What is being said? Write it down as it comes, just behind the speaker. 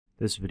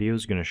This video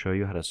is going to show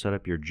you how to set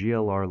up your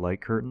GLR light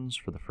curtains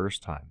for the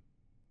first time.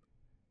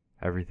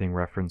 Everything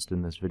referenced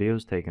in this video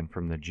is taken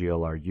from the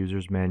GLR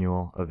User's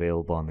Manual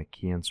available on the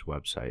KEYENCE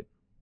website.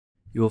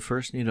 You will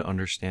first need to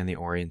understand the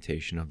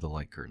orientation of the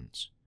light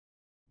curtains.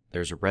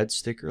 There's a red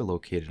sticker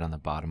located on the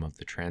bottom of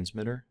the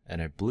transmitter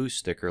and a blue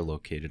sticker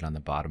located on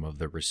the bottom of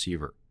the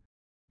receiver.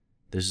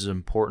 This is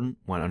important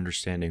when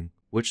understanding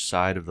which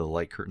side of the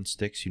light curtain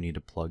sticks you need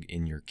to plug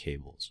in your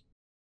cables.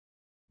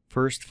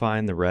 First,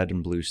 find the red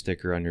and blue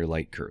sticker on your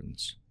light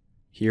curtains.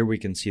 Here we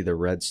can see the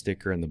red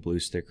sticker and the blue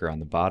sticker on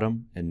the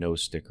bottom and no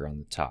sticker on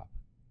the top.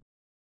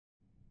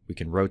 We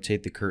can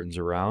rotate the curtains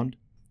around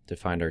to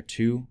find our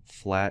two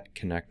flat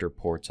connector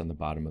ports on the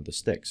bottom of the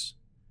sticks.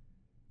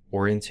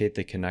 Orientate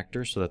the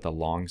connector so that the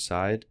long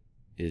side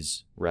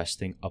is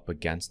resting up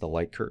against the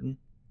light curtain.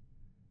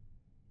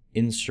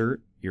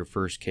 Insert your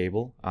first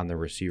cable on the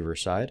receiver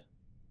side.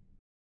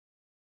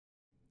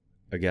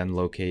 Again,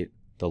 locate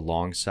the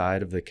long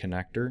side of the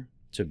connector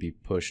to be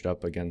pushed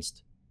up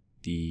against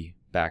the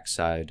back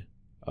side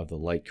of the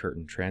light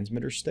curtain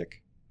transmitter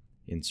stick.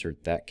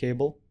 Insert that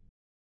cable.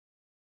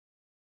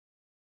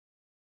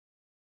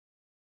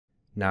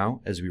 Now,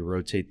 as we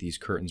rotate these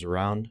curtains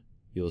around,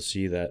 you'll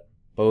see that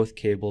both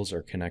cables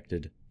are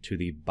connected to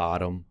the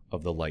bottom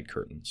of the light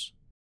curtains.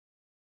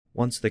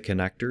 Once the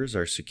connectors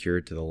are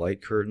secured to the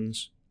light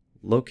curtains,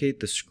 locate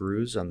the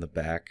screws on the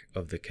back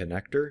of the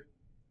connector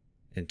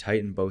and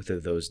tighten both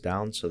of those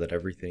down so that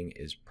everything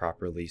is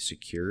properly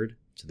secured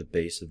to the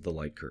base of the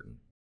light curtain.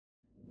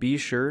 Be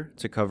sure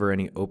to cover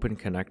any open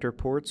connector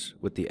ports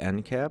with the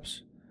end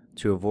caps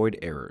to avoid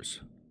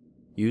errors.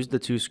 Use the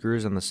two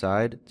screws on the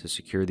side to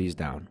secure these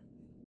down.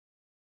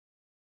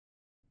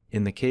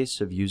 In the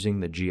case of using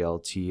the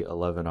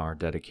GL-T11R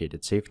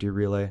dedicated safety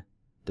relay,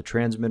 the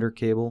transmitter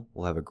cable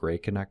will have a gray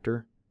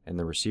connector and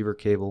the receiver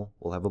cable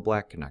will have a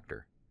black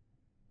connector.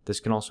 This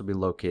can also be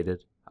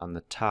located on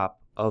the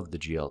top of the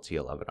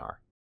GL-T11R.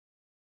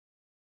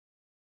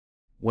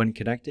 When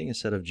connecting a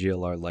set of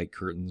GLR light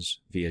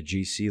curtains via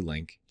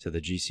GC-Link to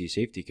the GC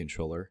safety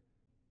controller,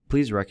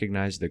 please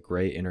recognize the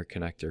gray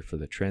interconnector for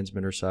the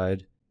transmitter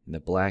side and the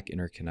black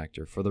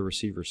interconnector for the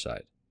receiver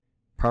side.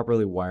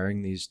 Properly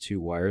wiring these two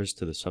wires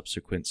to the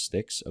subsequent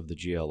sticks of the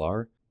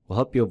GLR will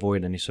help you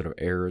avoid any sort of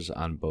errors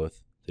on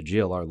both the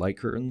GLR light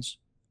curtains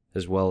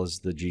as well as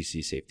the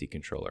GC safety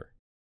controller.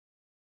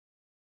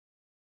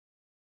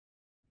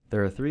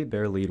 There are three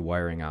bare lead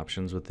wiring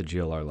options with the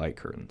GLR light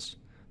curtains.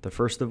 The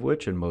first of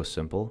which, and most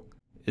simple,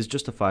 is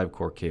just a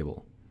 5-core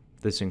cable.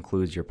 This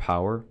includes your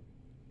power,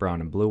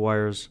 brown and blue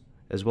wires,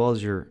 as well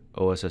as your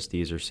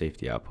OSSDs or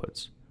safety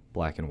outputs,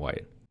 black and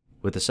white.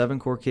 With the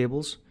 7-core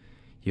cables,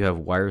 you have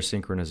wire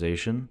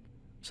synchronization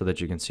so that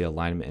you can see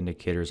alignment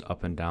indicators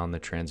up and down the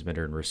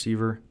transmitter and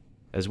receiver,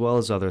 as well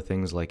as other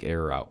things like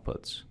error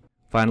outputs.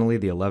 Finally,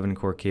 the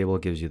 11-core cable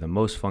gives you the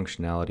most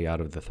functionality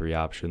out of the three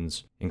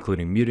options,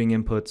 including muting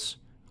inputs,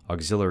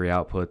 auxiliary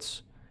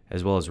outputs,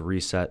 as well as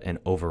reset and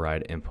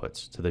override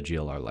inputs to the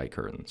GLR light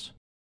curtains.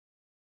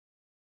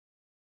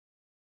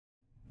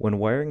 When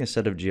wiring a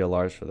set of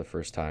GLRs for the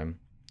first time,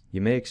 you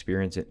may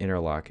experience an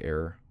interlock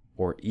error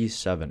or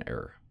E7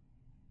 error.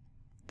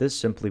 This,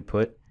 simply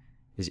put,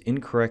 is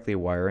incorrectly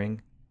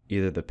wiring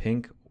either the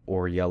pink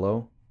or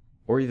yellow,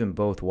 or even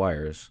both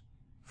wires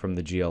from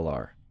the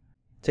GLR.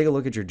 Take a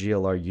look at your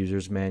GLR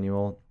User's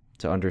Manual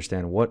to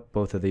understand what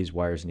both of these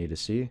wires need to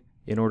see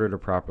in order to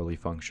properly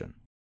function.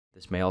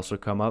 This may also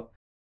come up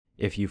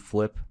if you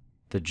flip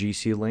the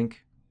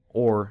GC-Link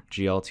or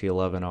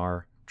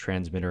GL-T11R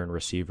transmitter and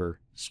receiver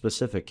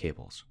specific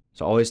cables.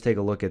 So always take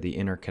a look at the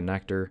inner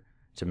connector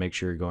to make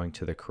sure you're going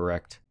to the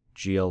correct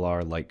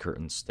GLR light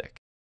curtain stick.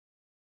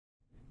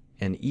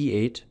 An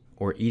E8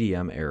 or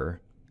EDM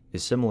error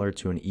is similar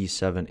to an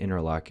E7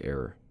 interlock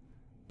error,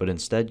 but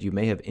instead you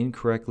may have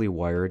incorrectly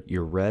wired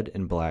your red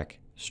and black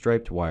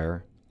striped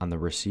wire on the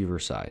receiver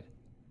side.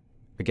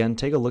 Again,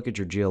 take a look at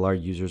your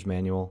GLR User's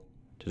Manual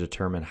to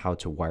determine how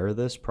to wire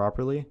this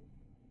properly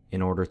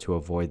in order to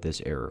avoid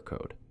this error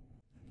code.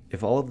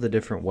 If all of the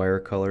different wire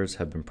colors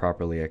have been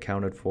properly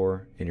accounted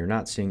for and you're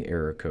not seeing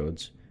error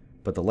codes,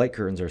 but the light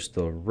curtains are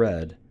still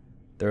red,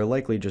 they're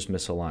likely just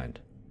misaligned.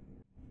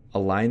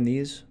 Align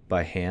these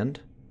by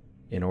hand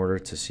in order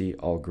to see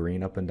all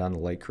green up and down the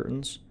light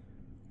curtains,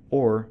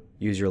 or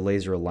use your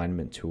laser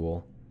alignment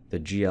tool, the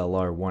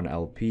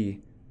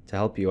GLR1LP, to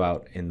help you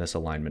out in this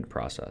alignment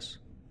process.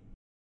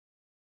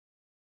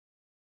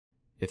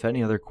 If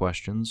any other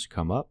questions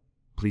come up,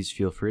 please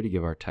feel free to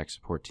give our tech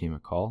support team a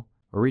call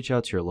or reach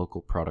out to your local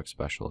product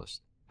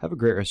specialist. Have a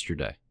great rest of your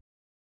day.